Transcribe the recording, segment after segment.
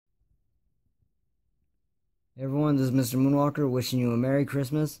Hey everyone, this is Mr. Moonwalker wishing you a Merry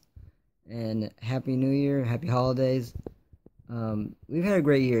Christmas and Happy New Year, Happy Holidays. We've had a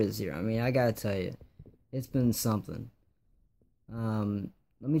great year this year. I mean, I gotta tell you, it's been something.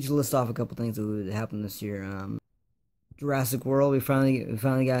 Let me just list off a couple things that happened this year. Jurassic World, we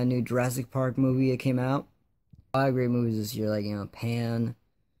finally got a new Jurassic Park movie that came out. A lot of great movies this year, like Pan,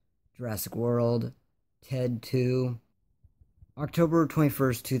 Jurassic World, Ted 2. October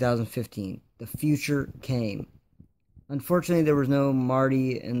 21st, 2015, The Future Came. Unfortunately, there was no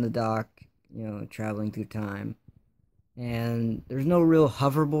Marty in the dock, traveling through time. And there's no real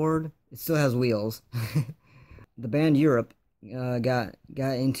hoverboard. It still has wheels. The band Europe got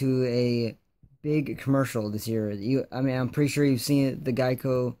into a big commercial this year. I'm pretty sure you've seen it, the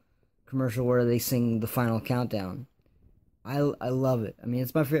Geico commercial where they sing the final countdown. I love it. I mean,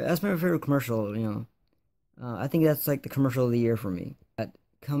 it's my favorite. That's my favorite commercial. I think that's like the commercial of the year for me. That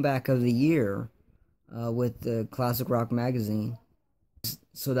comeback of the year with the Classic Rock magazine.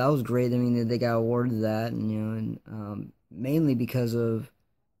 So that was great. I mean, they got awarded that, and mainly because of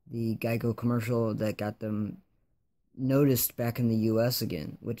the Geico commercial that got them noticed back in the U.S.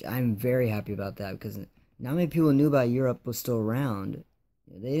 again, which I'm very happy about that because not many people knew about Europe was still around.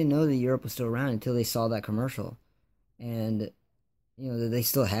 They didn't know that Europe was still around until they saw that commercial, and that they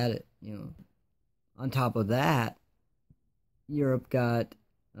still had it. On top of that, Europe got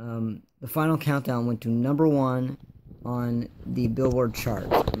the final countdown went to number one on the Billboard charts.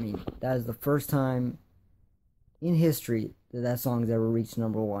 I mean, that is the first time in history that that song has ever reached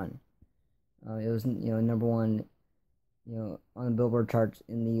number one. It was number one on the Billboard charts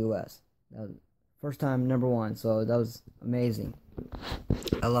in the U.S. That was first time number one, so that was amazing.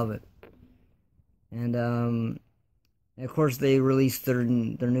 I love it. And of course they released their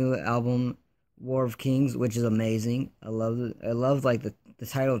new album War of Kings, which is amazing. I love it. I love like the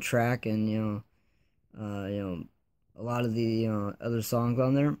title track and a lot of the other songs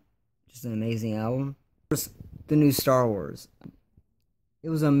on there. Just an amazing album. The new Star Wars.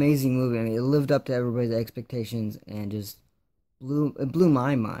 It was an amazing movie. I mean, it lived up to everybody's expectations and just blew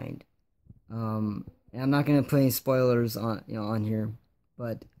my mind. And I'm not gonna put any spoilers on here,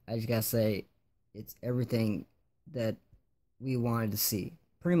 but I just gotta say, it's everything that we wanted to see.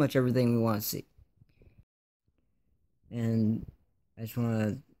 Pretty much everything we want to see. And I just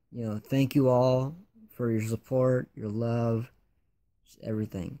want to, thank you all for your support, your love, just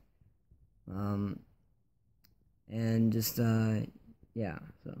everything. Um, and just, yeah.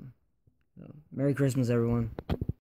 So Merry Christmas, everyone.